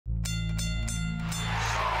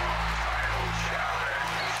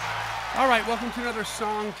All right, welcome to another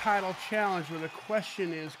song title challenge where the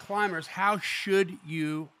question is, climbers, how should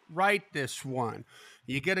you write this one?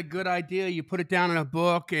 You get a good idea, you put it down in a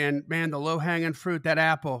book, and man, the low-hanging fruit, that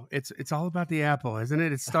apple, it's all about the apple, isn't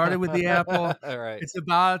it? It started with the apple. All right. It's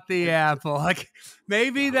about the apple. Like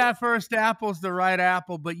maybe that first apple's the right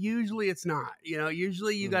apple, but usually it's not.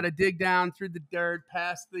 Usually you got to dig down through the dirt,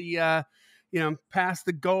 past the past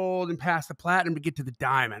the gold and past the platinum to get to the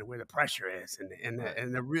diamond where the pressure is and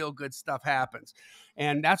the real good stuff happens.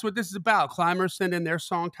 And that's what this is about. Climbers send in their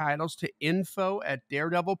song titles to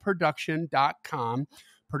info@daredevilproduction.com.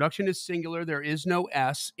 Production is singular. There is no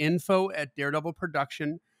S.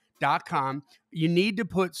 info@daredevilproduction.com. You need to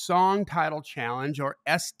put song title challenge or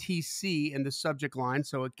STC in the subject line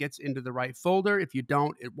so it gets into the right folder. If you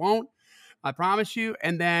don't, it won't. I promise you.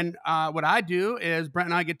 And then what I do is Brent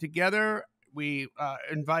and I get together. We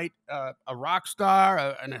invite a rock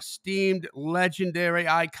star, an esteemed, legendary,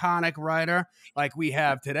 iconic writer like we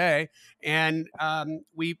have today, and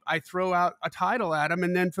I throw out a title at him,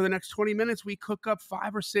 and then for the next 20 minutes, we cook up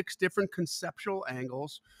 5 or 6 different conceptual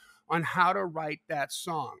angles on how to write that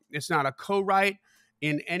song. It's not a co-write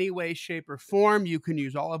in any way, shape, or form. You can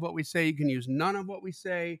use all of what we say. You can use none of what we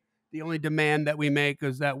say. The only demand that we make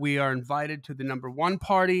is that we are invited to the number one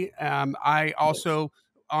party. I also,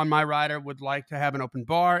 on my rider, would like to have an open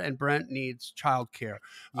bar, and Brent needs childcare.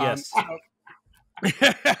 Yes.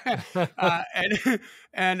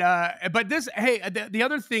 But this, hey, the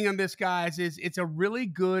other thing on this, guys, is it's a really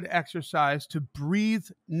good exercise to breathe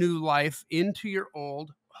new life into your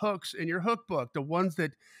old hooks in your hook book, the ones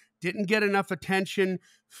that didn't get enough attention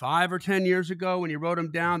 5 or 10 years ago when you wrote them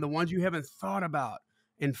down, the ones you haven't thought about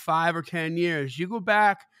in 5 or 10 years. You go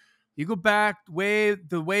back the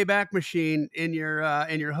Wayback Machine in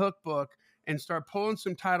your hook book and start pulling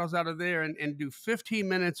some titles out of there and do 15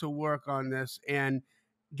 minutes of work on this. And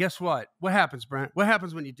guess what? What happens, Brent? What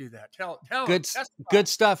happens when you do that? Tell Good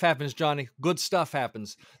stuff happens, Johnny. Good stuff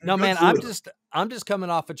happens. No, man, I'm just coming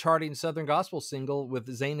off a charting Southern gospel single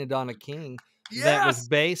with Zane and Donna King that was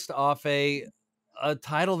based off a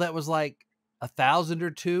title that was like 1,000 or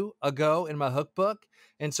 2 ago in my hook book.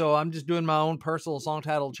 And so I'm just doing my own personal song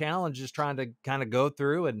title challenge, just trying to kind of go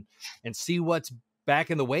through and see what's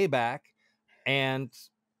back in the way back. And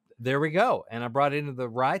there we go. And I brought it into the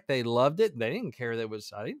right. They loved it. They didn't care I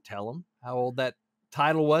didn't tell them how old that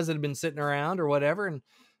title was that had been sitting around or whatever. And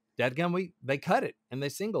dadgum, they cut it and they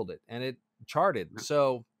singled it and it charted.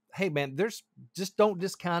 So, hey man, just don't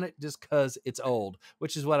discount it just because it's old,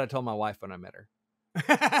 which is what I told my wife when I met her.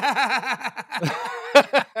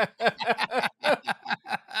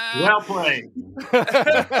 Well played.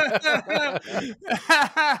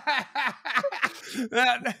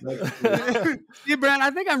 See, Brent,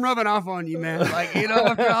 I think I'm rubbing off on you, man. Like,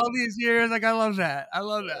 after all these years, like, I love that.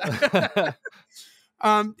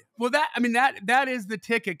 Well, that is the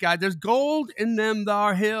ticket, guys. There's gold in them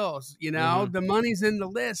thar hills. The money's in the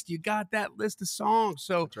list. You got that list of songs.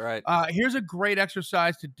 So that's right. Here's a great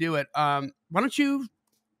exercise to do it. Why don't you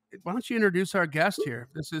introduce our guest here?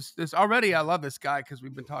 This already. I love this guy because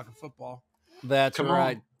we've been talking football. That's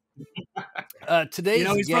right.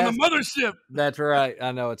 Today's he's guest, from the mothership. That's right.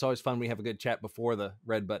 I know it's always fun. We have a good chat before the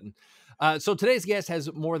red button. So today's guest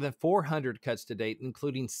has more than 400 cuts to date,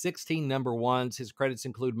 including 16 number ones. His credits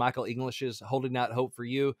include Michael English's "Holding Out Hope for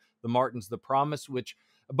You," the Martins' "The Promise,"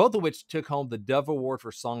 both of which took home the Dove Award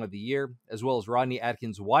for Song of the Year, as well as Rodney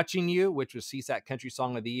Atkins' "Watching You," which was CSAC Country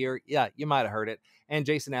Song of the Year. Yeah, you might have heard it. And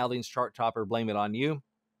Jason Aldean's chart topper, "Blame It on You."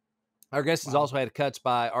 Our guest has also had cuts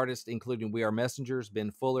by artists including We Are Messengers,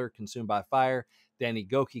 Ben Fuller, Consumed by Fire, Danny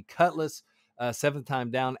Goki, Cutlass, Seventh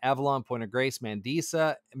Time Down, Avalon, Point of Grace,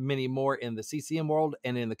 Mandisa, many more in the CCM world.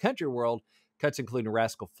 And in the country world, cuts including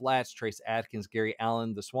Rascal Flatts, Trace Atkins, Gary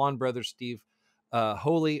Allen, the Swan Brothers, Steve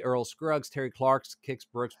Holy, Earl Scruggs, Terry Clarks, Kix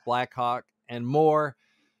Brooks, Blackhawk, and more.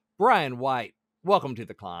 Brian White, welcome to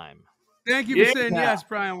the climb. Thank you for saying yes,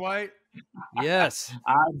 Brian White. Yes.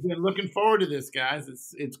 I've been looking forward to this, guys.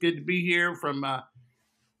 It's good to be here from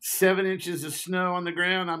 7 inches of snow on the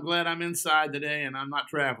ground. I'm glad I'm inside today and I'm not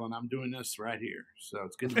traveling. I'm doing this right here. So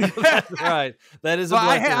it's good to be here. That's right. That is a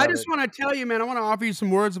blessing. I just want to tell you, man, I want to offer you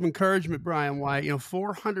some words of encouragement, Brian White.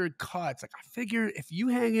 400 cuts. Like, I figure if you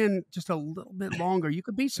hang in just a little bit longer, you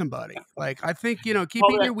could be somebody. Like, I think, keep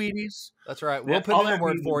eating your Wheaties. That's right. We'll put in a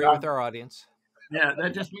word for you with our audience. Yeah,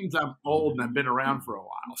 that just means I'm old and I've been around for a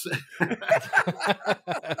while. So.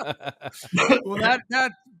 Well,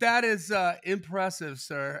 that is impressive,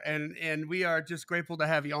 sir, and we are just grateful to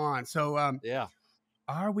have you on. So, yeah,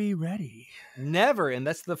 are we ready? Never, and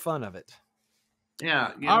that's the fun of it.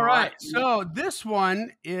 Yeah. All right. So this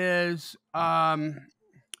one is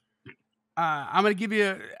I'm gonna give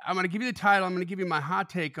you the title. I'm gonna give you my hot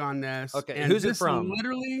take on this. Okay, And who's it this from?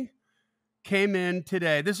 literally came in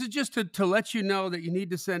today. This is just to let you know that you need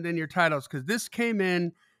to send in your titles because this came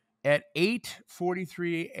in at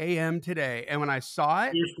 8:43 a.m. today. And when I saw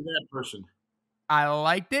it, Here's to that person. I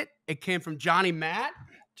liked it. It came from Johnny Matt,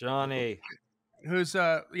 Johnny. who's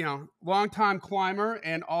a longtime climber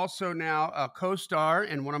and also now a co-star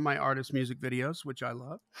in one of my artist music videos, which I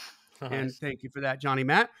love. And Nice. thank you for that, Johnny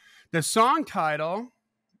Matt. The song title,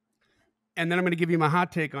 and then I'm going to give you my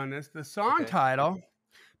hot take on this. The song title,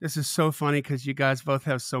 this is so funny because you guys both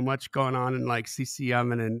have so much going on in like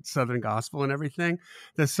CCM and in Southern Gospel and everything.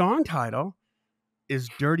 The song title is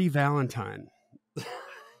Dirty Valentine.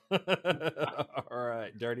 All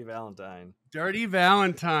right, Dirty Valentine. Dirty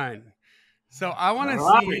Valentine. So I want to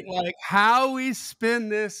see like how we spin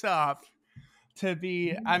this up to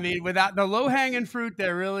be, I mean, without the low hanging fruit,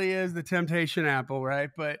 there really is the temptation apple, right?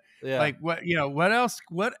 But like what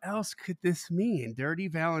else could this mean? Dirty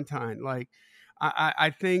Valentine. Like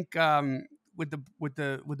I think with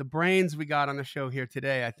the brains we got on the show here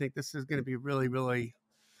today, I think this is going to be really, really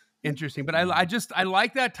interesting. But I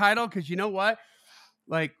like that title because you know what?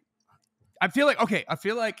 Like I feel like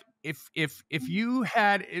if you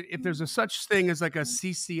had if there's a such thing as like a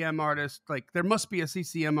CCM artist, like there must be a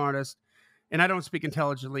CCM artist, and I don't speak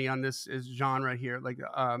intelligently on this is genre here, like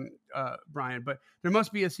Brian, but there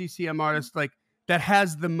must be a CCM artist like that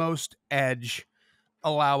has the most edge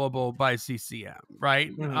allowable by CCM,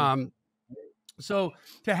 right? Mm-hmm. So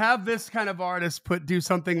to have this kind of artist do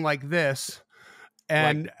something like this,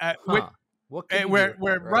 and where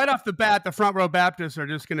right off the bat, the Front Row Baptists are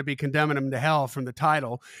just going to be condemning them to hell from the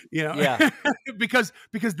title, because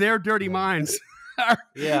their dirty minds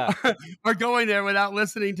are going there without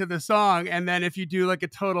listening to the song. And then if you do like a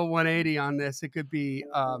total 180 on this, it could be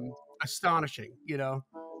astonishing,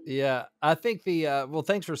 Yeah, I think well,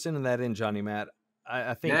 thanks for sending that in, Johnny Matt.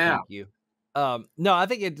 I think thank you. No, I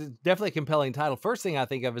think it's definitely a compelling title. First thing I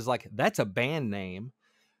think of is like that's a band name.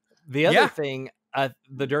 The other thing,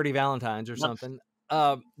 the Dirty Valentines or something.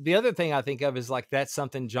 The other thing I think of is like that's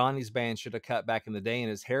something Johnny's band should have cut back in the day in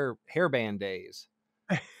his hair band days.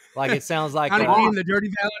 Like it sounds like the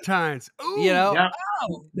Dirty Valentines. Ooh,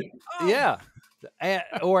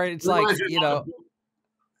 or it's like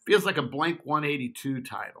feels like a Blank 182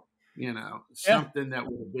 title. Something that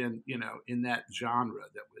would have been in that genre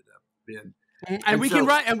that would have been. And we can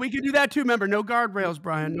write, and we can do that too. Remember, no guardrails,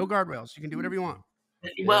 Brian. No guardrails. You can do whatever you want.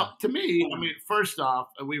 Well, to me, I mean, first off,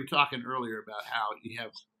 we were talking earlier about how you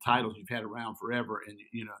have titles you've had around forever, and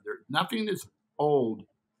there's nothing that's old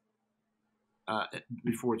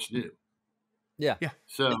before it's new. Yeah.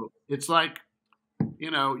 So it's like,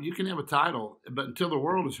 you can have a title, but until the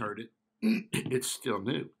world has heard it, it's still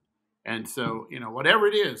new. And so, whatever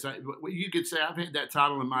it is, you could say, I've had that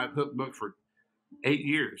title in my hook book for 8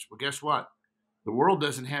 years. Well, guess what? The world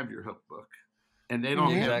doesn't have your hook book, and they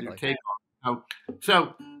don't have your take on it.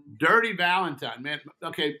 So, Dirty Valentine, man.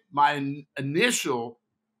 Okay, my initial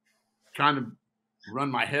trying to run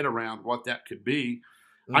my head around what that could be.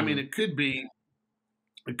 Mm-hmm. I mean, it could be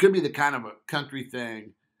the kind of a country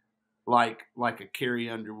thing, like a Carrie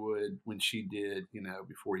Underwood when she did,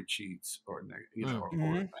 Before He Cheats, or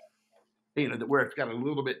where it's got a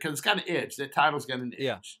little bit because it's got an edge. That title's got an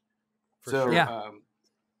edge. So,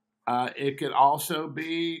 it could also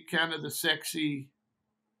be kind of the sexy.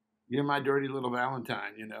 You're my dirty little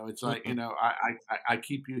Valentine, It's like I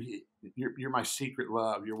keep you. You're my secret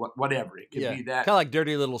love. You're whatever. It could be that kind of like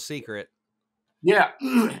Dirty Little Secret. Yeah,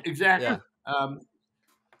 exactly. Yeah.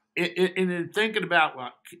 And then thinking about,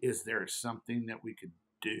 well, is there something that we could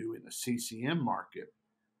do in the CCM market?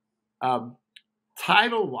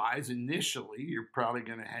 Title-wise, initially, you're probably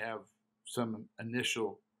going to have some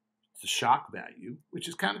initial shock value, which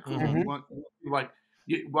is kind of cool. Mm-hmm.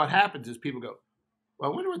 What happens is people go,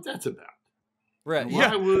 well, I wonder what that's about. Right.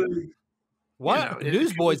 Why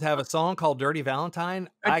Newsboys have a song called Dirty Valentine?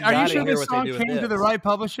 Are you sure this song came to the right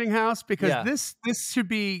publishing house? Because this should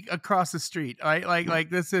be across the street, right? Like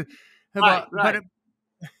this is right.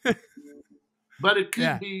 But it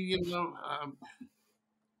could be,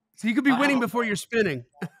 so you could be winning before you're spinning.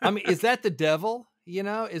 I mean, is that the devil?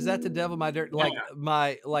 Is that the devil?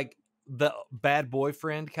 The bad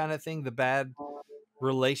boyfriend kind of thing, the bad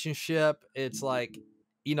relationship. It's like,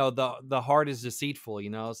 the heart is deceitful,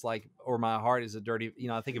 it's like, or my heart is a dirty,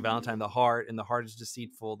 I think of Valentine, the heart is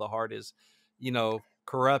deceitful. The heart is,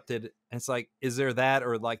 corrupted. And it's like, is there that,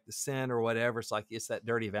 or like the sin or whatever? It's like, it's that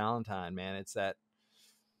dirty Valentine, man. It's that,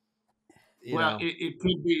 it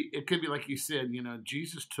could be like you said,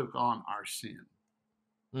 Jesus took on our sin,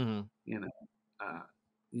 mm-hmm.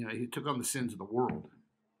 he took on the sins of the world.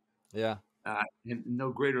 Yeah. And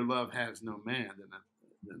no greater love has no man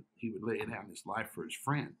than he would lay down his life for his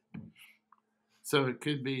friend. So it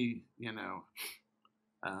could be, you're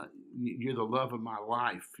the love of my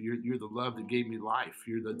life. You're the love that gave me life.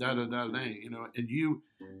 You're the da da da da.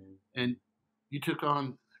 And you took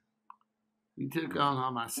on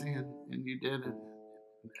all my sin, and you did it.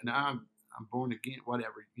 And I'm born again.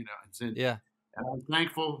 Whatever, And said, Yeah. And I'm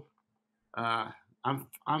thankful.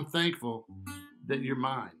 I'm thankful that you're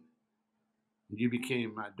mine. You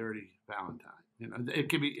became my dirty Valentine. It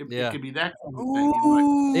could be that kind of thing.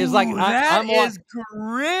 Ooh, it's like that is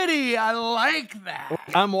gritty. I like that.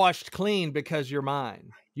 I'm washed clean because you're mine.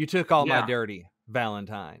 You took all my dirty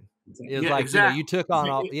Valentine. It's like exactly. You took on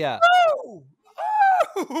all. Yeah.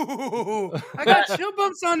 Ooh, I got chill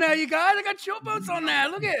bumps on that, you guys. I got chill bumps on that.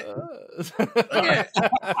 Look at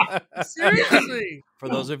it. Seriously. For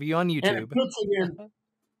those of you on YouTube, and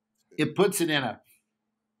it puts it in a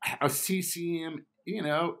CCM,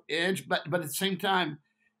 edge, but at the same time,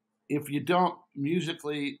 if you don't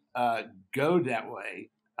musically go that way,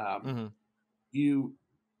 I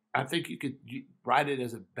think you could write it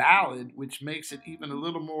as a ballad, which makes it even a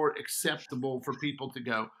little more acceptable for people to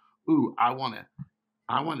go, ooh, I want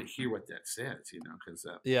to hear what that says, because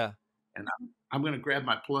and I'm going to grab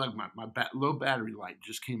my plug. My low battery light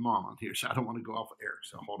just came on here, so I don't want to go off air.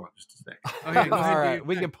 So hold on just a second. Okay, all right,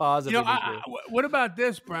 we can pause it. What about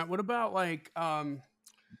this, Brent? What about like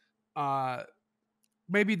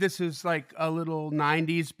maybe this is like a little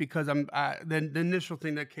 90s, because I'm the initial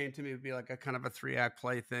thing that came to me would be like a kind of a 3-act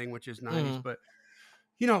play thing, which is 90s. But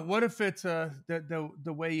what if it's the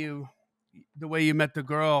way you met the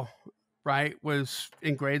girl, right, was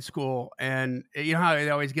in grade school, and you know how they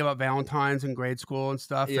always give out Valentines in grade school and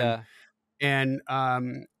stuff. Yeah. And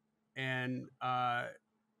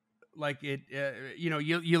like it,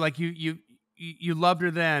 you loved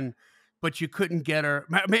her then, but you couldn't get her.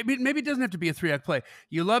 Maybe it doesn't have to be a 3-act play.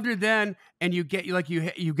 You loved her then, and you gave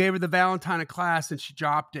her the Valentine in class, and she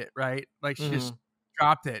dropped it, right? Like she just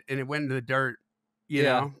dropped it, and it went into the dirt. She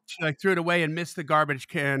like threw it away and missed the garbage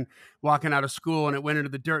can walking out of school, and it went into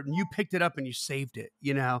the dirt, and you picked it up and you saved it,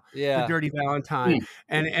 the dirty Valentine.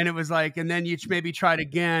 And it was like, and then you maybe tried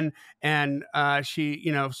again, and she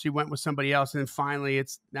went with somebody else. And then finally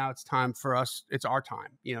it's time for us. It's our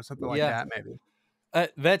time, something like that, maybe.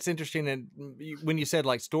 That's interesting. And when you said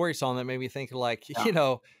like story song, that made me think like,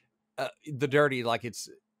 the dirty, like it's,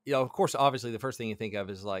 of course, obviously the first thing you think of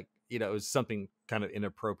is like, it was something kind of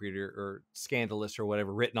inappropriate or scandalous or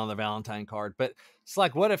whatever written on the Valentine card. But it's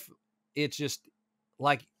like, what if it's just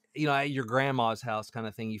like, at your grandma's house kind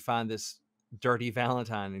of thing, you find this dirty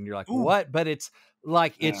Valentine and you're like, what? But it's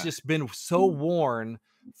like, it's just been so worn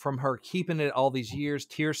from her keeping it all these years,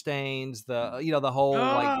 tear stains, the whole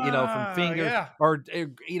from fingers, or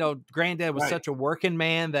granddad was such a working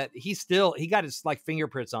man that he got his like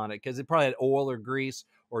fingerprints on it, because it probably had oil or grease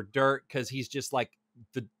or dirt, because he's just like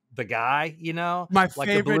the guy, my like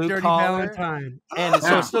favorite the blue dirty collar. Valentine. And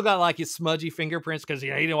so it's still got like his smudgy fingerprints, because he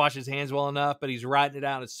didn't wash his hands well enough, but he's writing it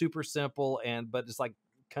out. It's super simple, but it's like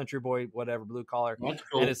country boy, whatever, blue collar. That's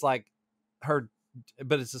cool. And it's like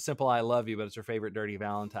but it's a simple I love you, but it's her favorite dirty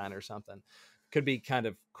Valentine or something. Could be kind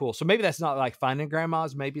of cool. So maybe that's not like finding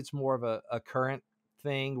grandma's. Maybe it's more of a current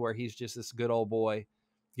thing where he's just this good old boy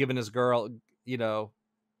giving his girl, a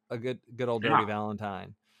good old dirty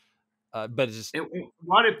Valentine. But it's just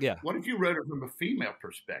what if you wrote it from a female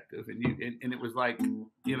perspective, and it was like,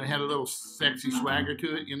 had a little sexy swagger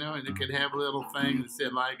to it, and it could have a little thing that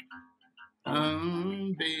said like,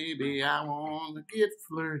 baby, I want to get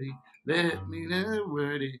flirty. Let me know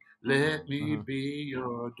wordy. Let me be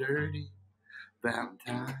your dirty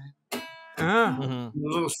Valentine. A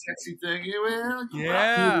little sexy thing. Well, you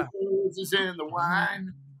brought me the roses and the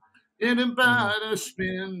wine, and about to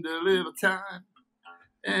spend a little time.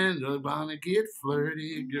 And I want to get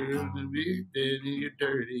flirty, girl, and be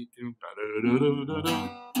dirty.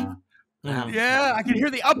 Yeah, I can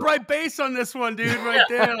hear the upright bass on this one, dude, right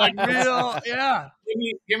there. Like real,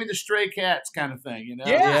 Give me the Stray Cats kind of thing,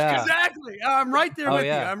 Yeah, exactly. I'm right there with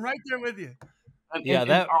you. I'm right there with you.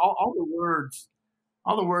 And all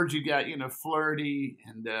the words you got, flirty,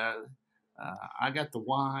 and I got the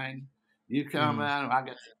wine. You come out, I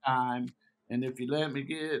got the time, and if you let me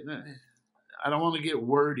get, I don't want to get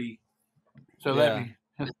wordy, so let me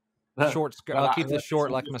short. I'll keep this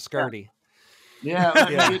short like my skirty. Yeah.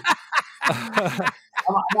 I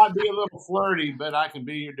might be a little flirty, but I can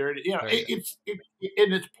be your dirty. It's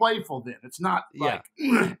playful. Then it's not like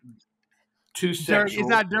too Dirty. It's sexual.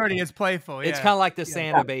 not dirty. It's playful. It's Yeah. kind of like the Yeah.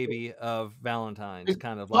 Santa baby of Valentine's. It's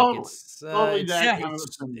Kind of like totally that yeah. kind of a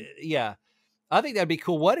thing. yeah. I think that'd be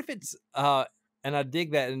cool. What if it's and I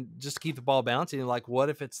dig that, and just keep the ball bouncing. Like, what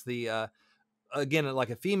if it's the again, like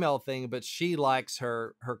a female thing, but she likes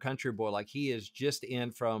her country boy. Like, he is just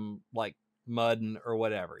in from like mudding or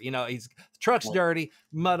whatever. You know, he's truck's dirty,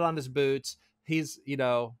 mud on his boots. He's, you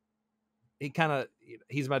know,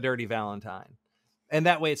 he's my dirty Valentine. And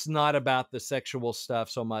that way it's not about the sexual stuff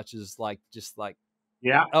so much as like, just like,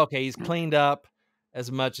 Yeah. okay, he's cleaned up as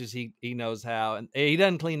much as he knows how, and he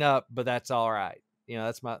doesn't clean up, but that's all right. You know,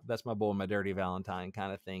 that's my boy, my dirty Valentine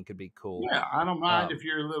kind of thing could be cool. Yeah, I don't mind if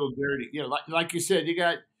you're a little dirty. You know, like you said, you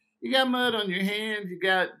got mud on your hands, you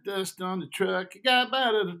got dust on the truck, you got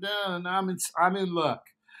and I'm in luck.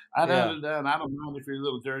 I don't mind if you're a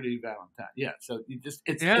little dirty Valentine. Yeah, so you just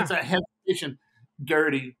it's a hesitation,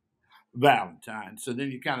 dirty Valentine. So then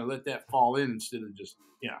you kind of let that fall in instead of just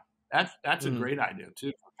that's a great idea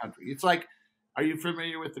too for country. It's like, are you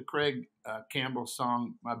familiar with the Craig Campbell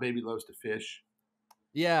song "My Baby Loves to Fish"?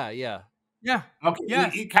 Yeah. Okay.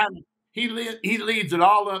 Yes. He leads it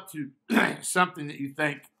all up to something that you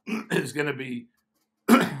think is going to be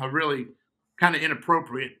a really kind of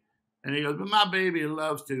inappropriate, and he goes, "But my baby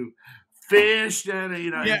loves to fish," and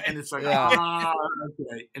and it's like,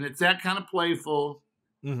 okay, and it's that kind of playful,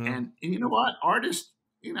 and you know what, artists,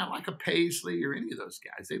 like a Paisley or any of those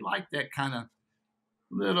guys, they like that kind of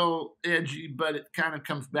little edgy, but it kind of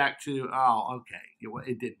comes back to,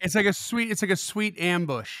 it didn't. It's like a sweet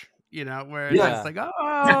ambush, where it's like,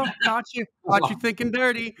 caught you thinking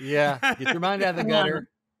dirty. Yeah, get your mind out of the gutter.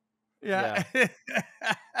 Yeah. It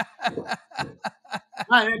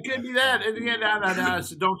could be that. No.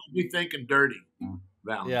 So don't be thinking dirty,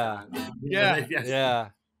 Valentine. Yeah.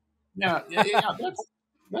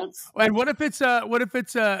 That's. And what if it's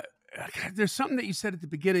there's something that you said at the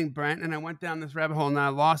beginning, Brent, and I went down this rabbit hole and I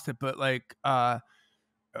lost it. But like, what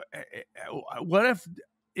if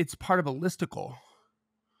it's part of a listicle?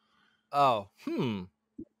 Oh,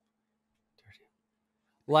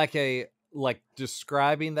 like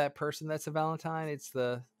describing that person that's a Valentine. It's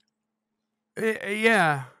the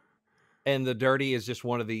yeah, and the dirty is just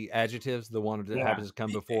one of the adjectives, the one that happens to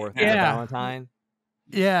come before the Valentine.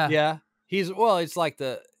 Yeah. It's like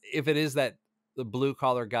if it is that the blue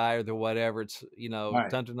collar guy or the whatever, it's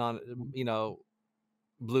dunting on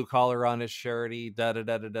blue collar on his shirt,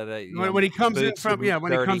 when he comes in from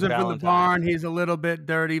the barn, he's a little bit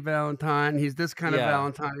dirty Valentine. He's this kind of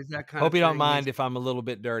Valentine. He's that kind Hope of you don't mind if I'm a little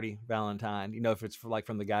bit dirty Valentine, if it's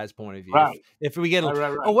from the guy's point of view. Right. If we get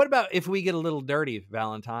what about if we get a little dirty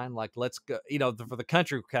Valentine? Like, let's go, for the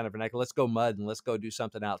country kind of vernacular, let's go mud and let's go do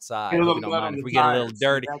something outside. Hope you don't mind if we get a little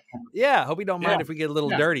dirty. Hope you don't mind if we get a little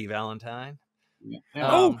dirty Valentine.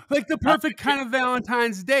 Like the perfect kind of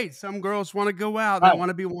Valentine's date. Some girls want to go out, they want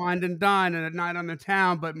to be wined and dined and a night on the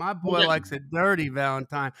town, but my boy likes a dirty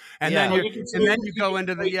Valentine. And then you go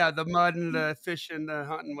into the mud and the fishing, the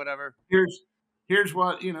hunting, whatever. Here's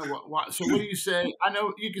what what. So what do you say? I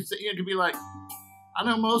know you could say, it could be like, I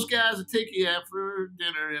know most guys will take you out for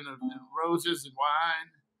dinner and roses and wine,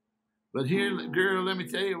 but here, girl, let me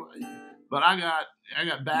tell you. But I got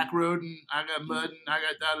back roading, I got mudding, I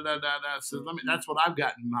got da. So that's what I've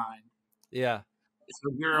got in mind. Yeah.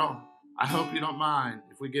 So, girl, I hope you don't mind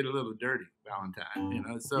if we get a little dirty,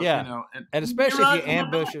 Valentine. So and especially if you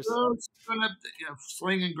ambush us,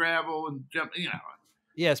 slinging gravel and jumping,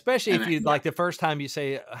 Yeah, especially if you like the first time you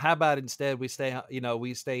say, "How about instead we stay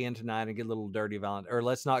in tonight and get a little dirty, Valentine," or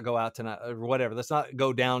 "Let's not go out tonight," or whatever. "Let's not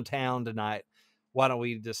go downtown tonight. Why don't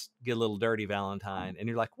we just get a little dirty, Valentine?" And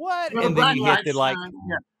you're like, "What?" And then you hit it like,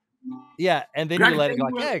 and then you let it go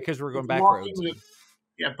like, because we're going back roads.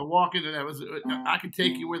 But walk into that I can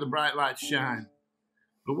take you where the bright lights shine.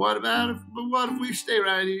 But what if we stay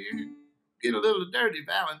right here, get a little dirty,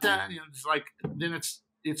 Valentine? It's like, then it's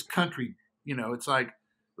country. It's like,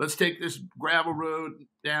 let's take this gravel road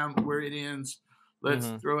down where it ends. Let's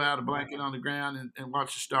throw out a blanket on the ground and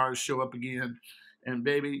watch the stars show up again. And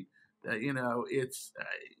baby, it's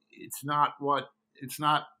not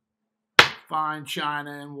fine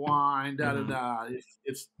china and wine,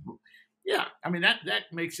 It's I mean, that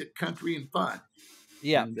makes it country and fun.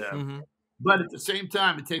 Yeah. And, but at the same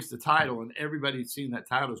time, it takes the title, and everybody's seen that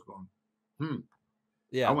title's going,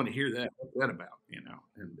 I want to hear that. What's that about?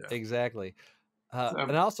 And exactly.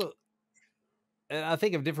 And also, and I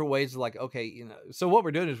think of different ways, like, okay, so what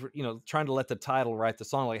we're doing is, trying to let the title write the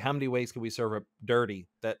song. Like, how many ways can we serve up dirty?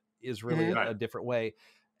 That is really a different way.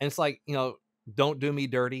 And it's like, "Don't do me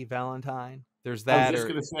dirty, Valentine." There's that. I was just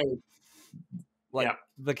going to say,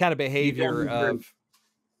 the kind of behavior of,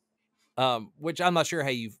 which I'm not sure how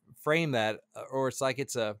you frame that, or it's like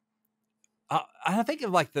it's a. I think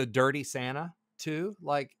of like the Dirty Santa too.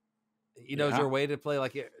 Like, is there a way to play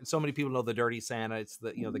like so many people know the Dirty Santa? It's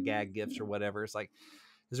the the gag gifts or whatever. It's like,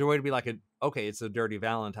 is there a way to be like it's a Dirty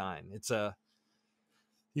Valentine? It's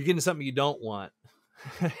you're getting something you don't want,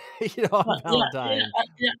 on Valentine.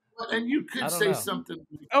 Yeah. And you could say something.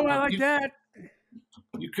 Oh, I like that.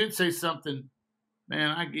 You could say something,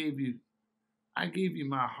 man. I gave you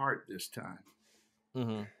my heart this time.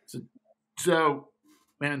 Mm-hmm. So,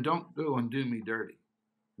 man, don't go and do me dirty,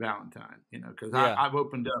 Valentine. Because I've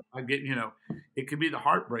opened up. I get, it could be the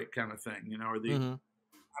heartbreak kind of thing, or the. Mm-hmm.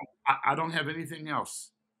 I don't have anything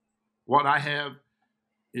else. What I have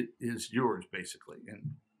is yours, basically,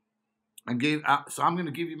 and so I'm going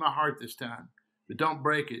to give you my heart this time, but don't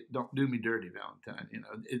break it. Don't do me dirty, Valentine.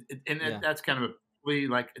 That's kind of a plea.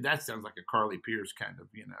 Like that sounds like a Carly Pierce kind of,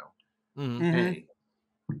 Mm-hmm. Hey,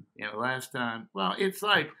 last time. Well, it's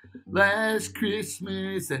like last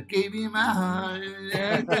Christmas I gave you my heart. It's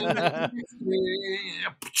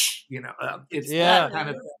that kind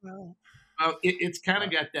of thing. It's kind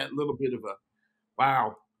of got that little bit of a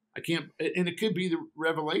wow. I can't, and it could be the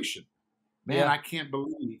revelation. Man, I can't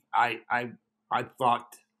believe I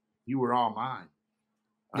thought you were all mine.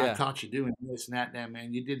 I caught you doing this and that.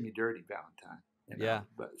 Man, you did me dirty, Valentine. Yeah.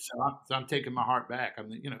 But so I'm taking my heart back. I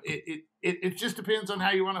mean, it just depends on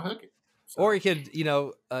how you want to hook it. So. Or you could,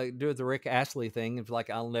 do it the Rick Astley thing. It's like,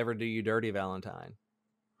 I'll never do you dirty, Valentine.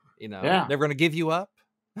 Never going to give you up.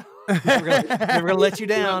 never gonna let you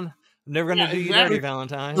down. Never going to do you dirty,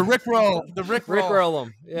 Valentine. The Rick roll. Rick roll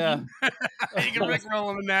them. Yeah. You can Rick roll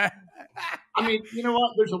them in that. I mean, you know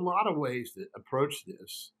what? There's a lot of ways to approach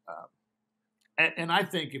this. And I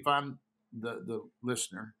think if I'm the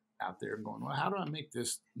listener out there going, well, how do I make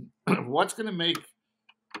this? What's going to make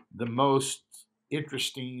the most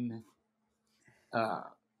interesting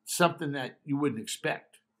something that you wouldn't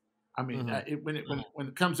expect? I mean, when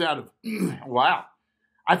it comes out of wow,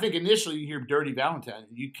 I think initially you hear "Dirty Valentine,"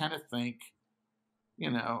 and you kind of think,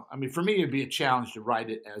 I mean, for me it'd be a challenge to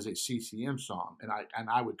write it as a CCM song, and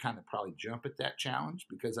I would kind of probably jump at that challenge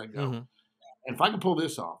because I go, and if I can pull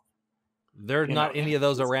this off. There's not any of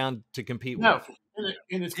those around to compete with.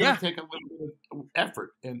 And it's going to take a little bit of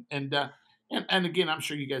effort. And again, I'm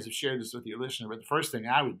sure you guys have shared this with your listener, but the first thing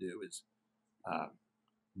I would do is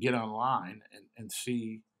get online and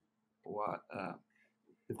see what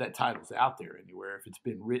if that title's out there anywhere, if it's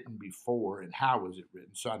been written before, and how was it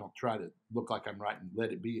written, so I don't try to look like I'm writing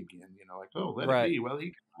 "Let It Be" again. Like, oh, let it be. Well,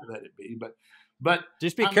 you can let it be, but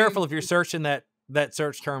just be careful if you're searching that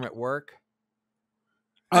search term at work.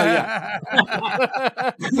 Oh yeah.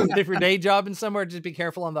 If you're day jobbing somewhere, just be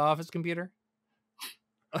careful on the office computer.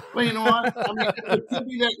 Well, you know what? I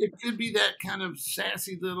mean, it could be that kind of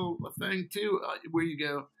sassy little thing too, where you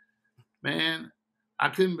go, man, I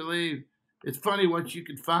couldn't believe. It's funny what you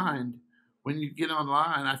can find when you get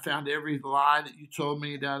online. I found every lie that you told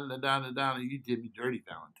me. Da da da da da. You did me dirty,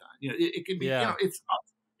 Valentine. It can be.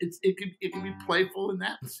 It can be playful in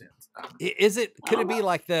that sense. Is it? Could it be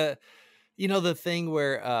like the thing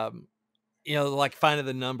where, like finding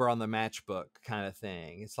the number on the matchbook kind of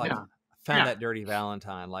thing? It's like, found that dirty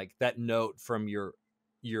Valentine, like that note from your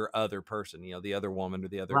other person, the other woman or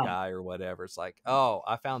the other guy or whatever. It's like, oh,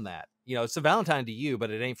 I found that, it's a Valentine to you, but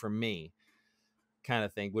it ain't from me kind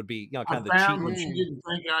of thing would be, kind of the cheat. What you didn't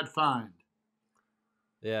think I'd find.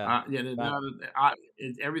 Yeah.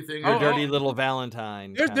 Everything. Your dirty little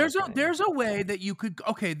Valentine. There's a way that you could,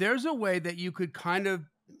 there's a way that you could kind of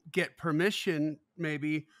get permission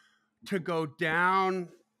maybe to go down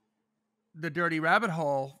the dirty rabbit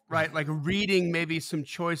hole, right? Like reading maybe some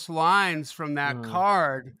choice lines from that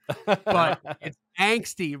card, but it's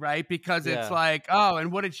angsty, right? Because it's like, oh,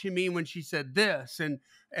 and what did she mean when she said this? And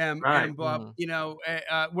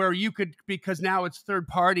where you could, because now it's third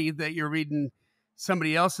party that you're reading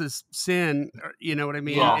somebody else's sin, you know what I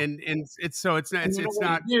mean? Yeah. And it's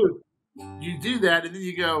not. You do that, and then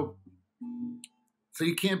you go, so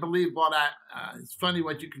you can't believe what it's funny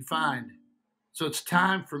what you can find. So it's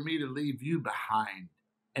time for me to leave you behind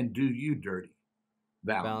and do you dirty,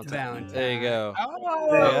 Valentine. There you go. Oh,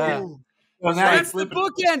 yeah. Well, that's the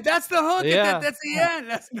bookend. That's the hook. Yeah. That's the end.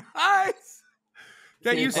 That's nice.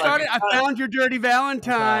 That you started. I found your dirty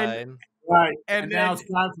Valentine. Right. And now it's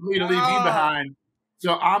time for me to leave you behind.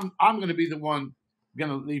 So I'm going to be the one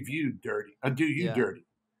going to leave you dirty. Do you dirty.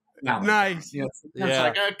 Nice. It's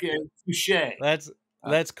like, okay, touche.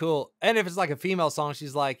 That's cool. And if it's like a female song,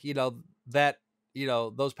 she's like,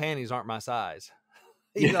 those panties aren't my size.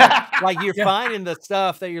 you know, Yeah. like you're Yeah. finding the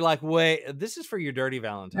stuff that you're like, wait, this is for your dirty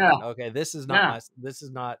Valentine. Yeah. Okay, this is not Yeah. this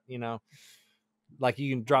is not, you know, like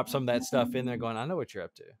you can drop some of that stuff in there going, I know what you're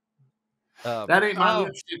up to. That ain't my Oh,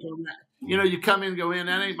 lipstick on that. You know, you come in and go in,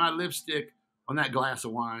 that ain't my lipstick on that glass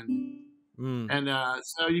of wine. Mm, And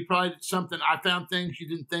so you probably something, I found things you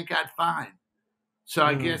didn't think I'd find. So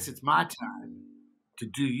I guess it's my time to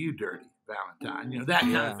do you dirty, Valentine. You know, that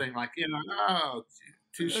kind of yeah, thing. Like, you know, oh,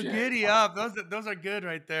 touche. giddy up. Those are good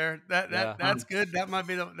right there. yeah. That's good. That might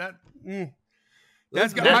be that. There's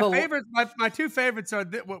That's good. there's My a favorites. My two favorites are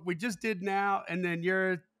what we just did now, and then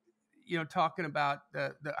you're, talking about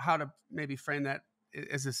the how to maybe frame that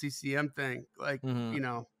as a CCM thing. Like, mhm. you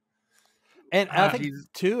know, And I how think Jesus.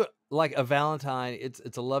 too, like a Valentine,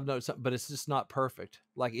 it's a love note, but it's just not perfect.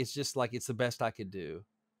 Like it's just like it's the best I could do.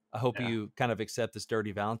 I hope Yeah. you kind of accept this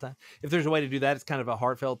dirty Valentine. If there's a way to do that, it's kind of a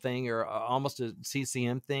heartfelt thing or almost a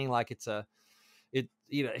CCM thing. Like it's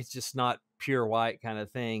just not pure white kind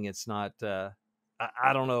of thing. It's not.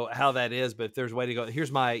 I don't know how that is, but if there's a way to go,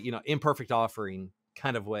 here's my imperfect offering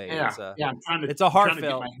kind of way. Yeah. Yeah. I'm trying to, It's a trying to get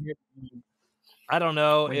my heartfelt. head I don't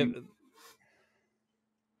know when if you,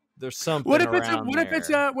 there's something around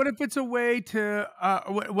there. What if it's a way to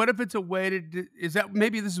what if it's a way to is that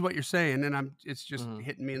maybe this is what you're saying, and it's just Mhm.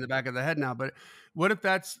 hitting me in the back of the head now, but what if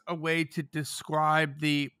that's a way to describe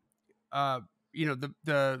the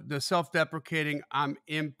the self-deprecating, I'm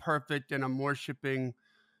imperfect and I'm worshiping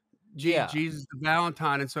Yeah. Jesus the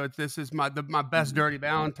Valentine, and so this is my best dirty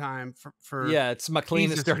Valentine for Yeah, it's my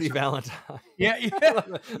cleanest Jesus or dirty something. Valentine. Yeah, yeah.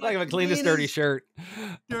 Like My my cleanest dirty cleanest shirt.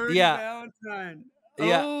 dirty Yeah, Valentine.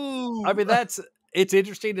 yeah. I Oh, mean, it's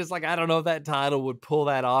interesting. It's like I don't know if that title would pull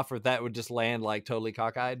that off or if that would just land like totally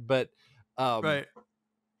cockeyed, um, right.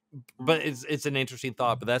 but it's an interesting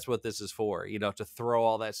thought. But that's what this is for, to throw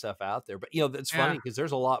all that stuff out there. But it's funny Yeah. because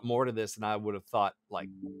there's a lot more to this than I would have thought like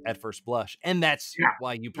at first blush, and that's yeah.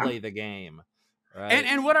 why you Yeah. play the game,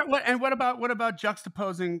 And right? what about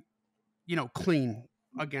juxtaposing, clean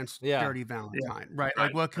against Yeah. dirty Yeah. Valentine, right?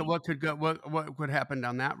 Like Right. what could go what could happen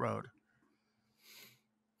down that road?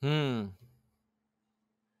 Hmm.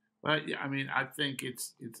 But yeah, I mean, I think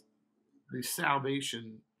it's the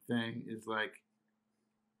salvation thing is like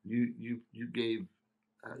you gave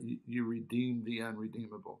you redeemed the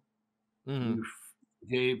unredeemable. Hmm. You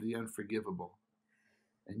gave the unforgivable,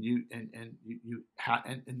 and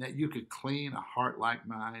and that you could clean a heart like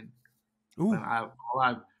mine when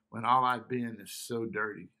Ooh, all I've been is so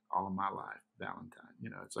dirty all of my life, Valentine.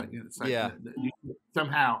 It's like Yeah.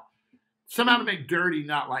 somehow to make dirty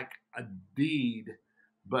not like a deed,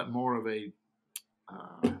 but more of a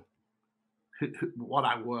uh, what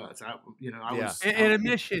I was. I Yeah. was. an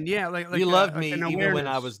admission, yeah, You loved like me an even when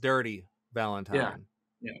I awareness. was dirty, Yeah, Valentine.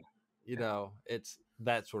 yeah, yeah. It's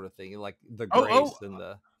that sort of thing, like the Oh, grace and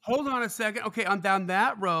the hold on a second. Okay, on down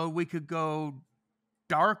that road, we could go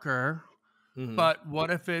darker, mhm, but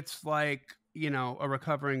what if it's like, a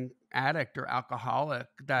recovering addict or alcoholic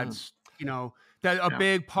mm, that's, that a Yeah.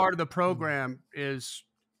 big part of the program is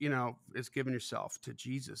giving yourself to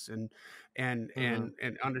Jesus mhm.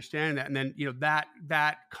 and understanding that. And then,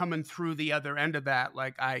 that coming through the other end of that,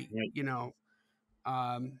 like Right.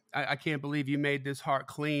 I can't believe you made this heart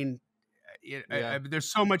clean. Yeah.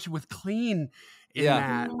 There's so much with clean in Yeah.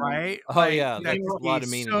 that, right? Oh, Like yeah, that that's could a lot be of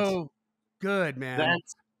meanings. so good, man.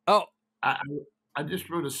 That's Oh, I, I just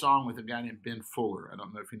wrote a song with a guy named Ben Fuller. I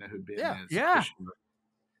don't know if you know who Ben yeah. is. Yeah.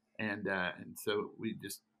 And so we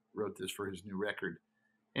just wrote this for his new record.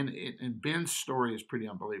 And Ben's story is pretty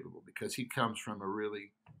unbelievable because he comes from a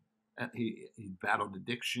really he battled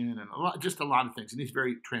addiction and a lot of things, and he's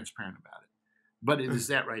very transparent about it. But it is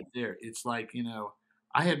that right there. It's like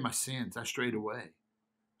I had my sins. I strayed away.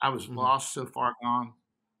 I was Mhm. lost, so far gone.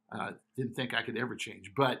 Didn't think I could ever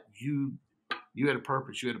change. But you had a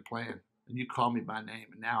purpose. You had a plan, and you called me by name.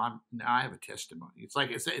 And now I have a testimony. It's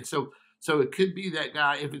like it's so it could be that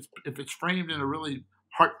guy if it's framed in a really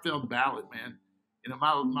heartfelt ballad, man.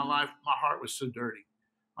 My life, my heart was so dirty.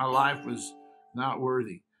 My life was not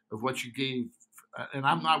worthy of what you gave, and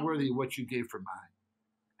I'm not worthy of what you gave for mine.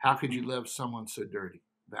 How could you love someone so dirty,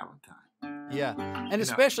 Valentine? Yeah. And You know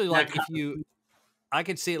especially that like kind if you I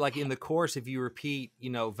could see it like in the chorus if you repeat,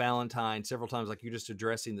 Valentine several times, like you're just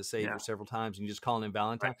addressing the yeah, Savior several times and you just calling him right,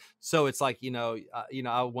 Valentine. So it's like,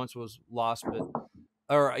 I once was lost, but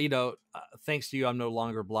or thanks to you I'm no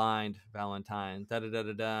longer blind, Valentine, da da da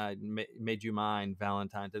da da, made you mine,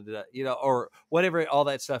 Valentine, da da da, or whatever all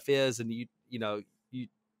that stuff is, and you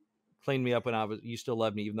cleaned me up when you still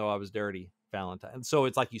loved me even though I was dirty, Valentine. So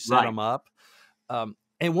it's like you set right, them up.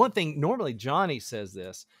 And one thing, normally Johnny says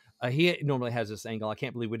this, he normally has this angle. I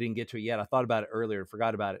can't believe we didn't get to it yet. I thought about it earlier,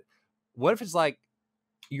 forgot about it. What if it's like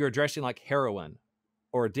you're addressing like heroin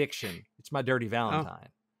or addiction? It's my dirty Valentine.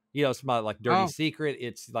 You know, it's my like dirty secret.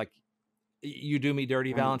 It's like, you do me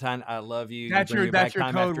dirty, Valentine. I love you. That's you bring your me back that's your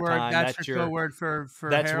time code after word. time. That's your code word for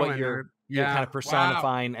that's heroin. what you're Yeah. kind of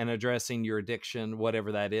personifying and addressing your addiction,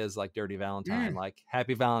 whatever that is, like dirty Valentine, like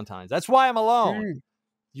happy Valentine's. That's why I'm alone.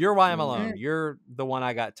 You're why I'm alone. You're the one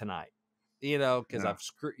I got tonight. You know, because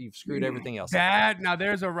you've screwed everything else. Now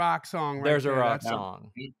there's a rock song. Right there's there. a rock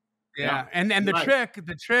song. Yeah, and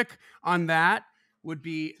the trick on that would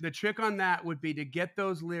be to get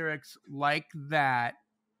those lyrics like that,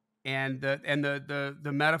 and the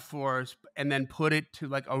metaphors, and then put it to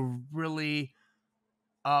like a really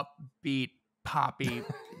upbeat poppy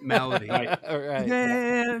melody. Right.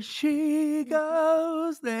 There she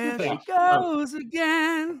goes again.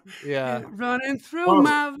 Yeah, running through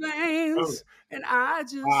my veins, and I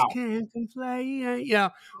just can't complain.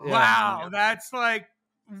 Wow, that's like,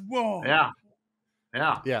 whoa. Yeah.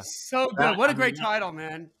 So good. What a great title,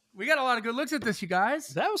 man. We got a lot of good looks at this, you guys.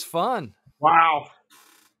 that was fun. Wow.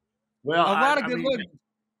 Well, A lot of good looks.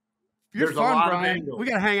 You're there's fun, a lot of Brian. angles. We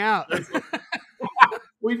got to hang out.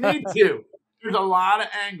 We need to. There's a lot of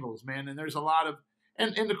angles, man, and there's a lot of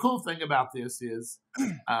and the cool thing about this is,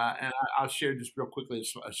 and I'll share just real quickly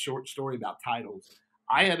a short story about titles.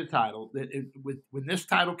 I had a title that when this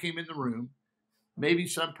title came in the room, maybe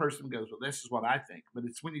some person goes, "Well, this is what I think," but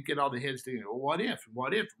it's when you get all the heads together. Well, what if?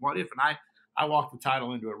 And I walked the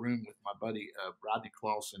title into a room with my buddy Rodney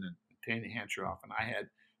Clausen and Tanny Hancheroff, and I had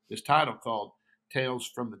this title called "Tales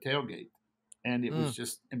from the Tailgate," and it was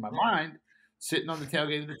just in my mind, sitting on the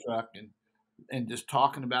tailgate of the truck and just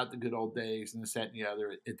talking about the good old days and this, that, and the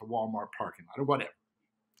other at the Walmart parking lot or whatever.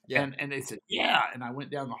 Yeah. And they said, yeah. And I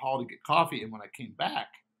went down the hall to get coffee. And when I came back,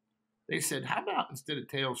 they said, how about instead of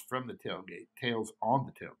Tales from the Tailgate, Tales on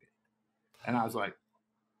the Tailgate? And I was like,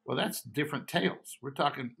 well, that's different tales. We're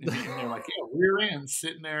talking, and they're like, yeah, rear end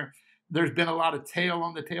sitting there. There's been a lot of tail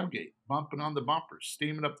on the tailgate, bumping on the bumpers,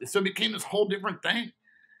 steaming up. So it became this whole different thing.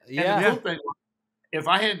 Yeah. And the cool thing, if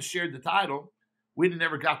I hadn't shared the title, we'd have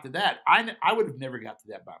never got to that. I would have never got to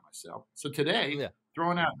that by myself. So today,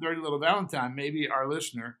 throwing out Dirty Little Valentine, maybe our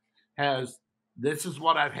listener has, this is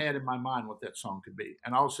what I've had in my mind what that song could be.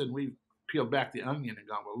 And all of a sudden we've peeled back the onion and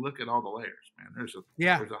gone, well, look at all the layers, man. There's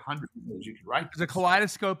 100 ways you could write. There's a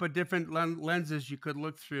kaleidoscope of different lenses you could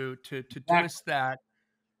look through to twist that.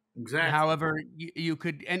 Exactly. However, you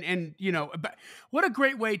could, and you know, but what a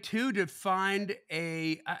great way too to find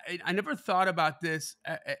I never thought about this,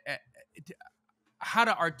 how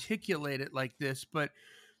to articulate it like this, but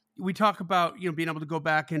we talk about, being able to go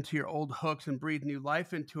back into your old hooks and breathe new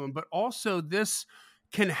life into them, but also this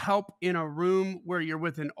can help in a room where you're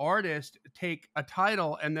with an artist, take a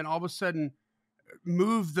title and then all of a sudden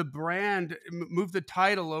move the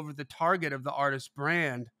title over the target of the artist's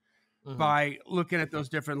brand. Mm-hmm. By looking at those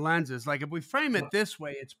different lenses. Like if we frame it this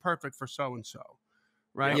way, it's perfect for so-and-so,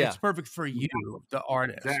 right? Yeah. It's perfect for you, the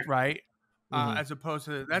artist, right? Mm-hmm. As opposed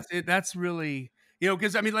to that's really,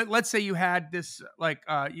 because I mean, let's say you had this, like,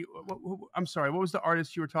 I'm sorry, what was the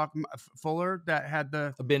artist you were talking about? Fuller, that had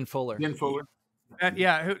the Ben Fuller.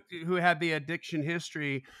 Who had the addiction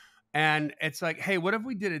history. And it's like, hey, what if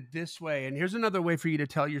we did it this way? And here's another way for you to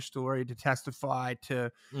tell your story, to testify,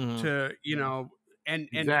 to and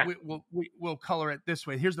exactly. we'll color it this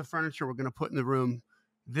way. Here's the furniture we're going to put in the room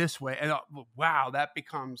this way. And wow, that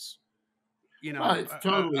becomes, it's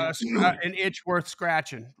totally an itch worth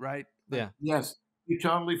scratching, right? Yeah. Yes, you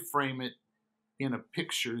totally frame it in a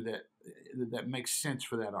picture that makes sense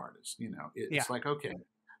for that artist. It's like, okay,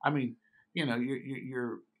 I mean,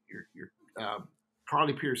 your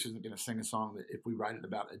Carly Pierce isn't going to sing a song that if we write it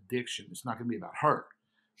about addiction, it's not going to be about her.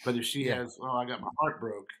 But if she has, I got my heart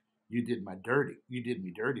broke. You did me dirty,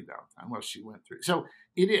 Valentine. Well, she went through. So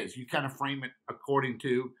it is. You kind of frame it according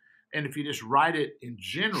to, and if you just write it in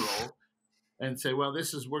general and say, well,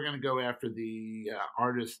 we're going to go after the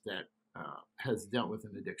artist that has dealt with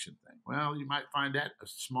an addiction thing. Well, you might find that a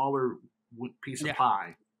smaller piece of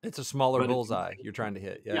pie. It's a smaller bullseye you're trying to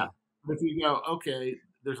hit. Yeah. But if you go, okay,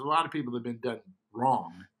 there's a lot of people that have been done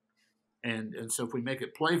wrong. And so if we make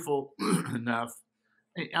it playful enough,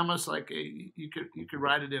 almost like you could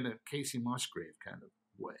write it in a Casey Musgrave kind of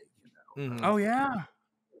way, Mm-hmm. Oh yeah,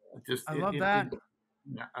 I love that.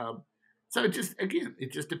 So it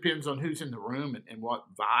just depends on who's in the room and what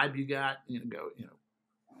vibe you got. You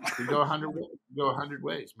go 100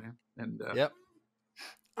 ways, man. And yep,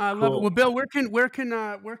 I love it. Well, Bill, where can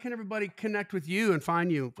everybody connect with you and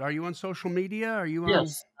find you? Are you on social media? Are you on?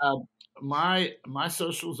 Yes, my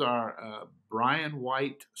socials are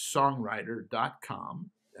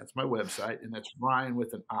brianwhitesongwriter.com. That's my website, and that's Brian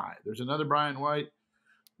with an I. There's another Brian White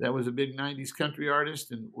that was a big 90s country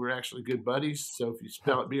artist, and we're actually good buddies. So if you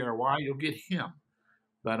spell it B-R-Y, you'll get him.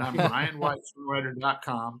 But I'm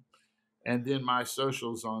brianwhitesongwriter.com. And then my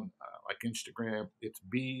socials on like Instagram, it's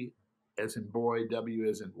B as in boy, W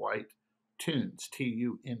as in white, tunes,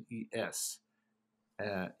 Tunes,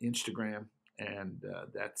 Instagram. And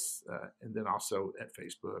that's, and then also at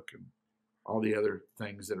Facebook and all the other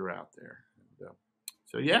things that are out there. And,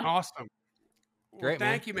 so, yeah. Awesome. Great,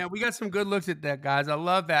 thank you, man. We got some good looks at that, guys. I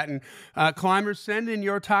love that. And climbers, send in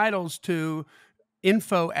your titles to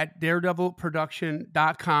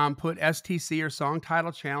info@daredevilproduction.com. Put STC or song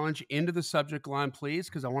title challenge into the subject line, please,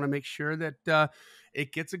 because I want to make sure that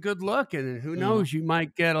it gets a good look. And who knows, you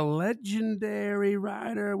might get a legendary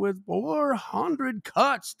writer with 400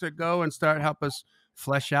 cuts to go and start help us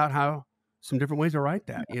flesh out how some different ways to write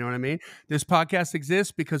that. You know what I mean? This podcast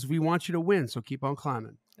exists because we want you to win. So keep on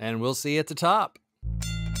climbing. And we'll see you at the top.